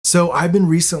So I've been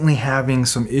recently having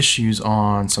some issues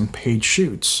on some paid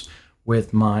shoots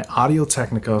with my Audio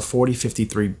Technica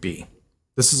AT4053b.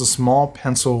 This is a small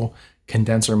pencil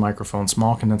condenser microphone,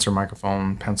 pencil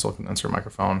condenser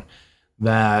microphone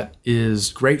that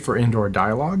is great for indoor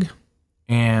dialogue.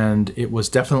 And it was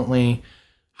definitely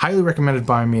highly recommended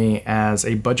by me as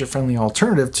a budget-friendly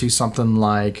alternative to something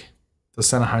like the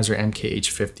Sennheiser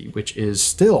MKH50, which is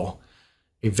still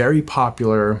a very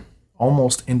popular,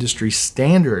 almost industry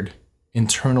standard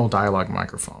internal dialogue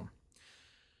microphone.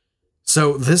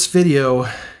 So this video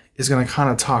is going to kind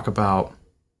of talk about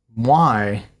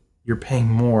why you're paying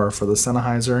more for the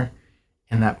Sennheiser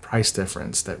and that price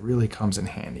difference that really comes in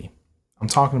handy. I'm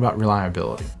talking about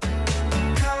reliability.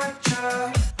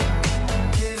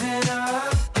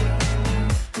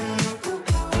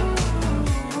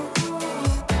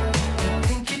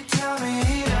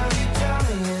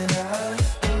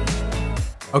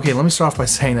 Okay, let me start off by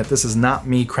saying that this is not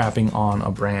me crapping on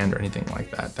a brand or anything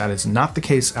like that. That is not the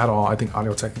case at all. I think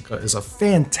Audio Technica is a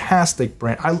fantastic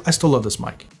brand. I still love this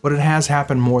mic, but it has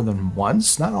happened more than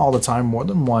once, not all the time, more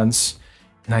than once.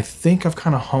 And I think I've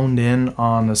kind of honed in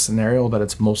on the scenario that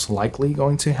it's most likely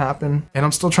going to happen. And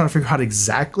I'm still trying to figure out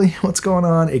exactly what's going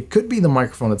on. It could be the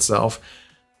microphone itself.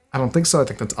 I don't think so. I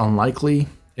think that's unlikely.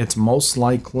 It's most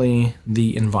likely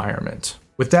the environment.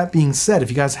 With that being said, if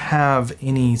you guys have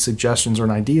any suggestions or an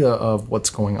idea of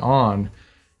what's going on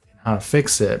and how to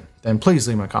fix it, then please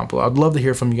leave me a comment below. I'd love to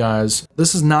hear from you guys.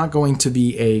 This is not going to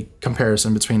be a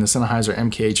comparison between the Sennheiser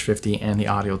MKH50 and the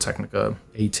Audio Technica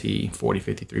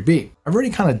AT4053b. I've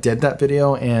already kind of did that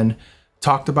video and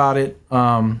talked about it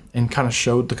and kind of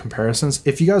showed the comparisons.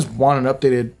 If you guys want an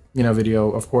updated video,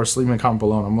 of course, leave me a comment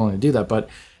below and I'm willing to do that. But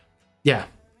yeah,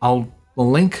 I'll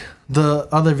link the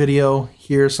other video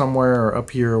here somewhere or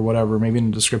up here or whatever, maybe in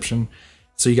the description,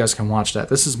 so you guys can watch that.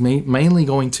 This is mainly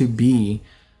going to be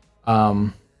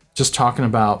just talking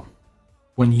about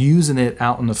when using it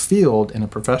out in the field in a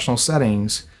professional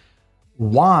settings,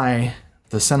 why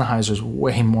the Sennheiser is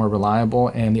way more reliable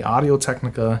and the Audio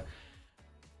Technica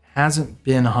hasn't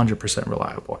been 100%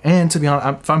 reliable. And to be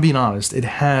honest, if I'm being honest, it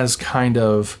has kind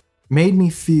of made me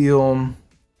feel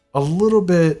a little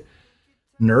bit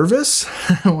nervous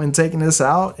when taking this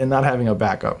out and not having a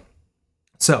backup.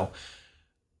 So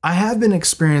I have been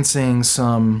experiencing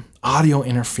some audio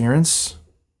interference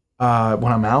when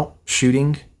I'm out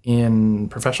shooting in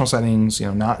professional settings,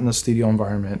 not in the studio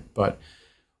environment, but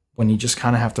when you just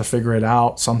kind of have to figure it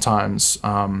out sometimes,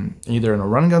 either in a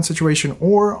run and gun situation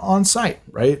or on site,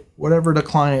 right? Whatever the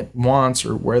client wants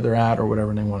or where they're at or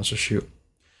whatever they want us to shoot.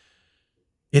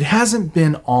 It hasn't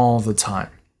been all the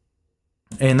time.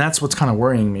 And that's what's kind of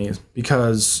worrying me,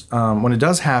 because when it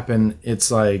does happen,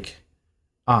 it's like,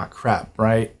 ah, crap,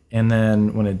 right? And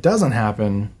then when it doesn't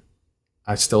happen,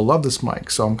 I still love this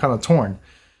mic, so I'm kind of torn.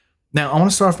 Now, I want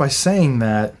to start off by saying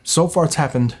that so far it's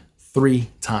happened 3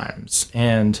 times.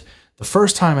 And the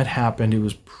first time it happened, it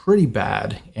was pretty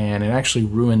bad, and it actually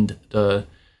ruined the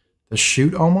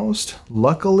shoot almost.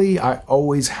 Luckily, I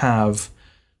always have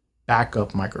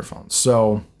backup microphones.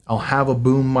 So I'll have a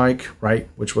boom mic, right,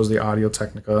 which was the Audio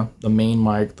Technica, the main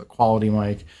mic, the quality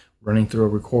mic, running through a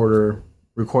recorder,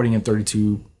 recording in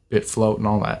 32-bit float and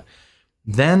all that.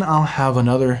 Then I'll have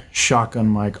another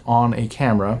shotgun mic on a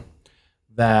camera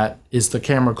that is the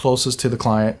camera closest to the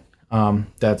client.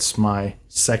 That's my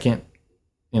second,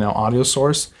 audio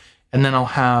source. And then I'll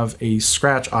have a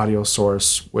scratch audio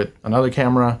source with another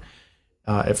camera,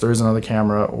 if there is another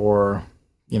camera, or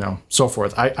so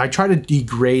forth. I try to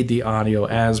degrade the audio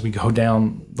as we go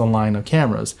down the line of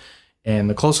cameras. And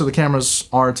the closer the cameras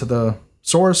are to the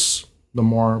source, the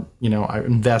more, I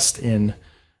invest in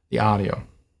the audio.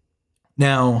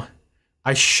 Now,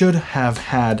 I should have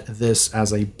had this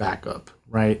as a backup,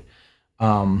 right?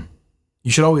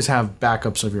 You should always have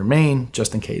backups of your main,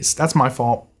 just in case. That's my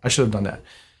fault. I should have done that.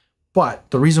 But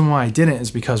the reason why I didn't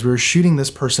is because we were shooting this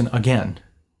person again.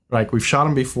 Like, we've shot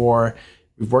him before.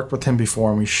 We've worked with him before,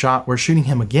 and we're shooting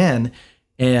him again,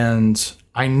 and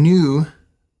I knew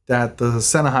that the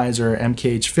Sennheiser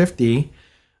MKH50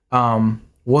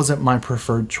 wasn't my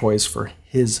preferred choice for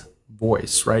his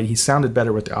voice, right? He sounded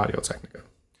better with the Audio Technica. It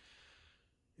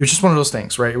was just one of those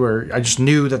things, right, where I just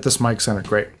knew that this mic sounded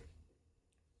great.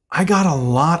 I got a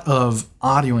lot of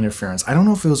audio interference. I don't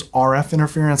know if it was RF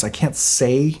interference. I can't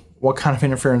say what kind of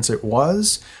interference it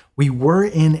was. We were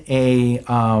in a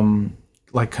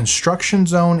like construction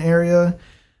zone area.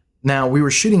 Now, we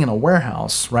were shooting in a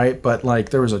warehouse, right? But like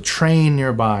there was a train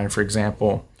nearby, for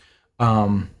example.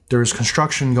 There was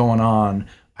construction going on.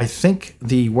 I think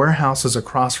the warehouses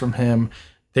across from him,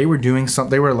 they were doing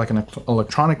something. They were like an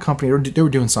electronic company. They were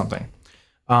doing something.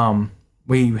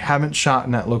 We haven't shot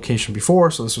in that location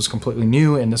before, so this was completely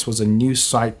new, and this was a new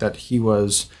site that he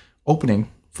was opening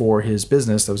for his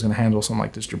business that was going to handle some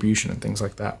like distribution and things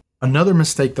like that. Another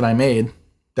mistake that I made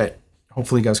that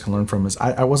hopefully you guys can learn from is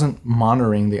I wasn't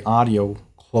monitoring the audio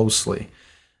closely.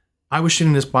 I was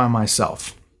shooting this by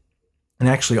myself. And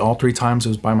actually all 3 times it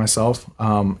was by myself.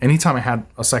 Anytime I had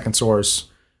a second source,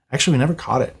 actually we never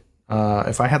caught it.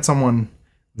 If I had someone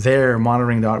there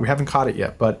monitoring the audio, we haven't caught it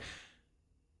yet, but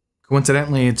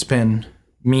coincidentally it's been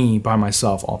me by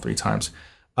myself all 3 times.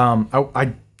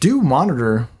 I do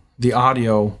monitor the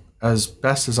audio as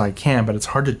best as I can, but it's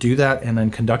hard to do that and then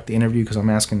conduct the interview because I'm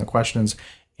asking the questions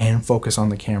and focus on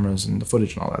the cameras and the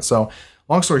footage and all that. So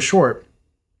long story short,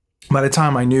 by the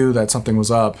time I knew that something was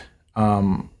up,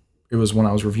 it was when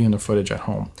I was reviewing the footage at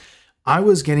home. I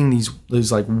was getting these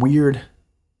like weird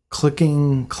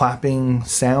clicking, clapping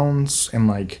sounds, and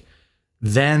like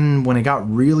then when it got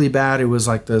really bad, it was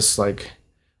like this, like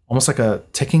almost like a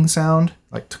ticking sound,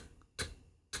 like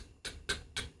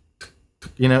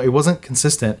you know, it wasn't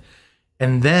consistent.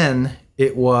 And then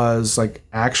it was like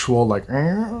actual like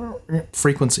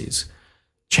frequencies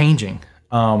changing.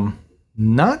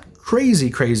 Not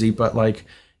crazy, but like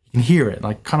you can hear it,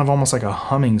 like kind of almost like a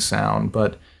humming sound,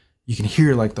 but you can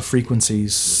hear like the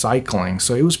frequencies cycling.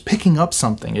 So it was picking up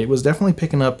something. It was definitely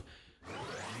picking up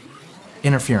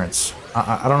interference.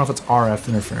 I don't know if it's RF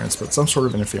interference, but some sort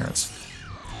of interference.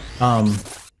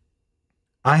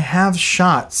 I have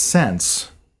shot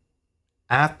since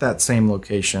at that same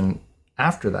location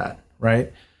after that,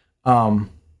 right? And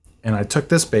I took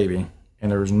this baby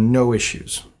and there was no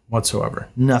issues whatsoever,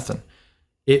 nothing.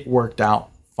 It worked out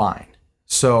fine.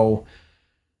 So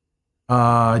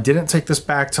I didn't take this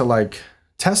back to like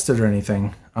test it or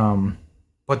anything,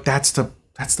 but that's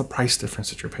the price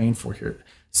difference that you're paying for here.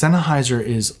 Sennheiser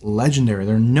is legendary.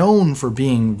 They're known for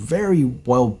being very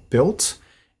well built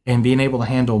and being able to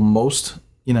handle most,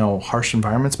 you know, harsh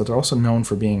environments, but they're also known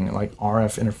for being like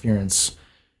RF interference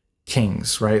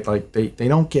kings, right? Like they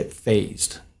don't get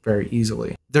phased very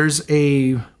easily. There's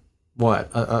a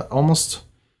almost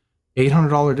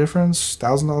 $800 difference,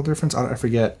 $1,000 difference, I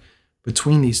forget,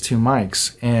 between these 2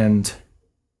 mics, and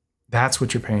that's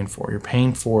what you're paying for. You're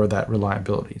paying for that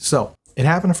reliability. So it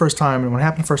happened the first time, and when it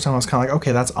happened the first time, I was kind of like,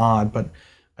 okay, that's odd, but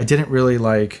I didn't really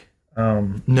like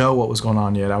know what was going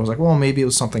on yet. I was like, well, maybe it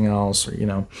was something else, or, you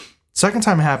know. Second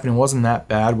time it happened, it wasn't that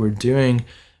bad. We're doing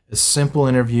a simple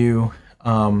interview.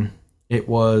 It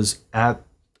was at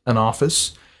an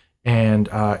office, and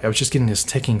I was just getting this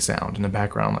ticking sound in the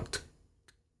background, like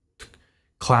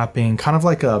clapping, kind of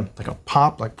like a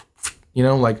pop, like, you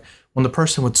know, like when the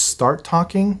person would start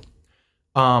talking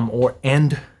or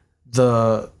end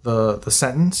the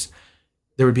sentence,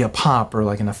 there would be a pop or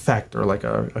like an effect or like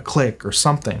a click or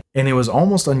something. And it was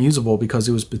almost unusable because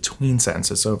it was between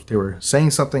sentences. So if they were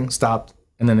saying something, stopped,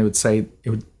 and then it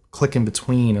would click in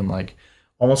between, and like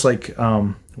almost like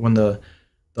when the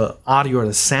audio or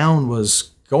the sound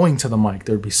was going to the mic,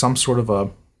 there would be some sort of a,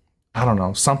 I don't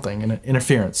know, something, an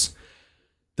interference.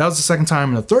 That was the second time.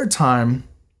 And the third time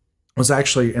was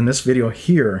actually in this video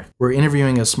here. We're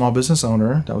interviewing a small business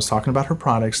owner that was talking about her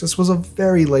products. This was a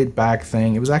very laid back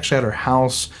thing. It was actually at her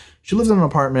house. She lived in an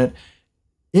apartment.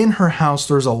 In her house,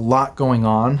 there's a lot going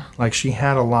on. Like she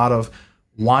had a lot of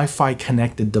Wi-Fi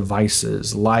connected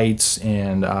devices, lights,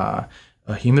 and a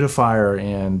humidifier,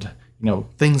 and you know,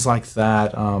 things like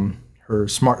that. Her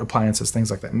smart appliances,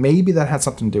 things like that. Maybe that had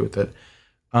something to do with it.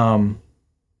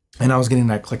 And I was getting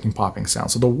that clicking, popping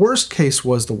sound. So the worst case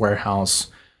was the warehouse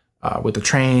with the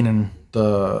train and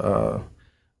the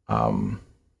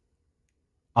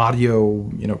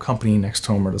audio, you know, company next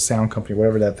to him, or the sound company,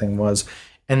 whatever that thing was.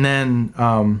 And then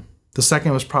the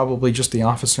second was probably just the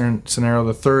office scenario.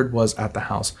 The third was at the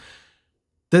house.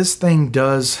 This thing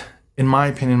does, in my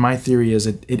opinion, my theory is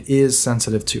it is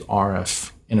sensitive to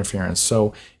RF interference.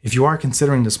 So if you are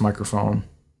considering this microphone,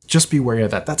 just be wary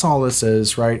of that. That's all this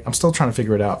is, right? I'm still trying to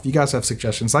figure it out. If you guys have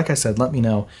suggestions, like I said, let me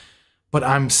know. But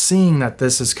I'm seeing that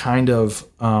this is kind of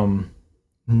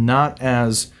not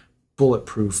as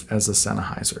bulletproof as the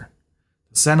Sennheiser.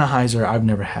 The Sennheiser, I've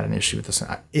never had an issue with this.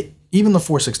 Even the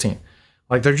 416,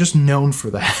 like they're just known for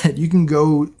that. You can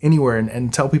go anywhere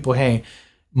and tell people, hey,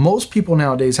 most people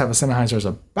nowadays have a Sennheiser as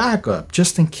a backup,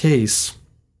 just in case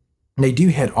they do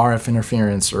hit RF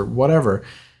interference or whatever.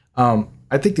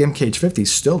 I think the MKH50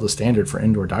 is still the standard for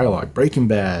indoor dialogue. Breaking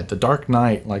Bad, The Dark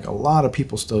Knight, like a lot of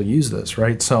people still use this,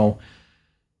 right? So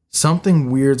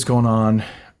something weird's going on,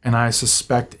 and I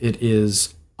suspect it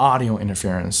is audio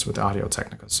interference with Audio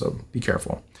Technica, so be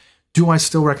careful. Do I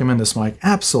still recommend this mic?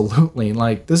 Absolutely.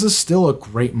 Like, this is still a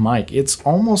great mic. It's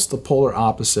almost the polar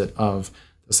opposite of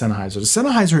the the Sennheiser. The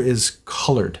Sennheiser is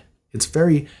colored. It's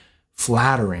very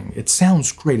flattering. It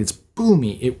sounds great. It's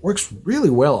boomy. It works really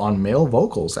well on male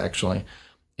vocals, actually.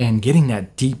 And getting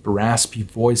that deep, raspy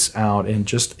voice out,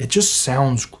 and it just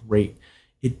sounds great.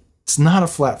 It's not a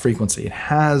flat frequency. It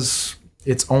has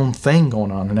its own thing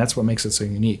going on, and that's what makes it so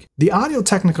unique. The Audio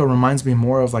Technica reminds me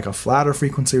more of like a flatter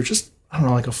frequency, or just, I don't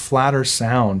know, like a flatter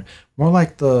sound. More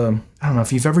like the, I don't know,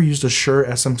 if you've ever used a Shure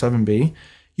SM7B,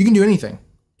 you can do anything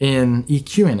in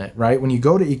EQing it, right? When you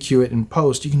go to EQ it in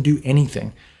post, you can do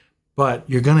anything, but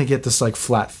you're gonna get this like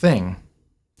flat thing.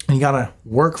 And you gotta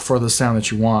work for the sound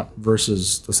that you want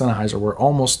versus the Sennheiser, where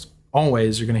almost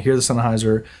always you're gonna hear the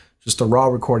Sennheiser, just the raw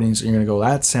recordings, and you're gonna go,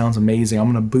 that sounds amazing. I'm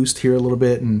gonna boost here a little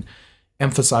bit and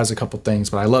emphasize a couple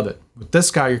things, but I love it. With this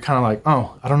guy, you're kind of like,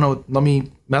 oh, I don't know,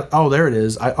 oh, there it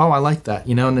is. I like that,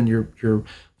 you know, and then you're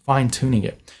fine tuning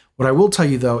it. What I will tell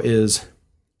you though is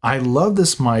I love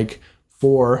this mic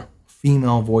for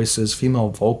female voices, female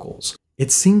vocals.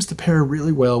 It seems to pair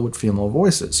really well with female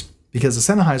voices because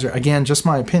the Sennheiser, again, just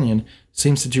my opinion,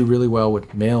 seems to do really well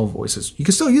with male voices. You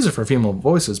can still use it for female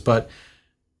voices, but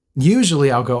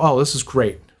usually I'll go, oh, this is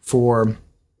great for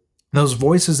those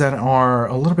voices that are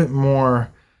a little bit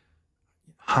more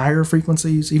higher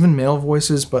frequencies, even male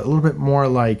voices, but a little bit more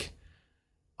like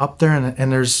up there,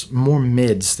 and there's more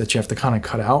mids that you have to kind of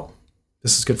cut out.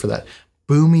 This is good for that.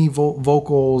 Boomy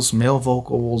vocals, male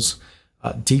vocals,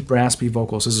 deep raspy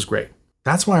vocals. This is great.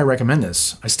 That's why I recommend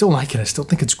this. I still like it. I still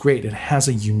think it's great. It has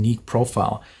a unique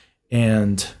profile,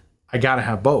 and I gotta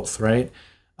have both, right?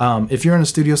 If you're in a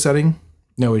studio setting,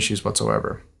 no issues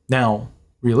whatsoever. Now,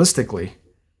 realistically,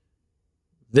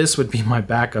 this would be my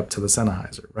backup to the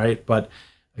Sennheiser, right? But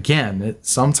again,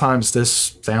 sometimes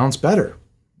this sounds better.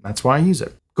 That's why I use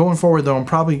it. Going forward though, I'm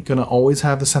probably gonna always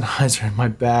have the Sennheiser in my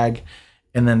bag,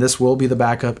 and then this will be the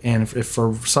backup. And if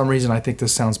for some reason I think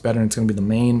this sounds better and it's gonna be the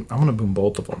main, I'm gonna boom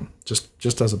both of them,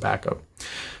 just as a backup.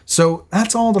 So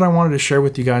that's all that I wanted to share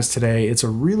with you guys today. It's a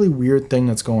really weird thing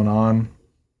that's going on,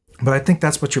 but I think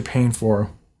that's what you're paying for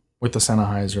with the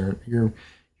Sennheiser. You're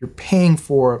paying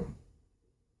for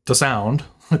the sound,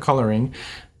 the coloring,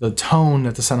 the tone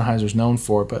that the Sennheiser is known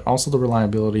for, but also the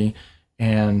reliability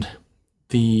and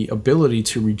the ability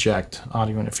to reject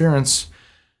audio interference.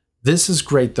 This is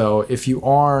great though. If you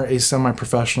are a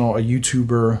semi-professional, a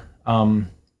YouTuber, I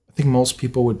think most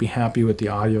people would be happy with the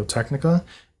Audio Technica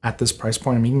at this price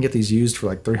point. I mean, you can get these used for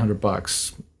like 300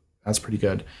 bucks. That's pretty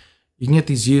good. You can get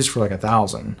these used for like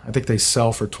 1,000. I think they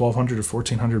sell for 1,200 or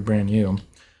 1,400 brand new.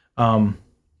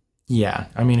 Yeah,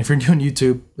 I mean, if you're doing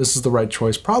YouTube, this is the right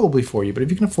choice probably for you. But if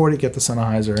you can afford it, get the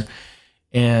Sennheiser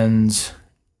and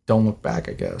don't look back,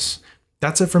 I guess.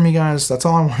 That's it for me, guys. That's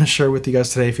all I want to share with you guys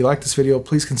today. If you like this video,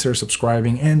 please consider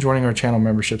subscribing and joining our channel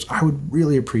memberships. I would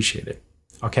really appreciate it.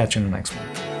 I'll catch you in the next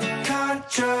one.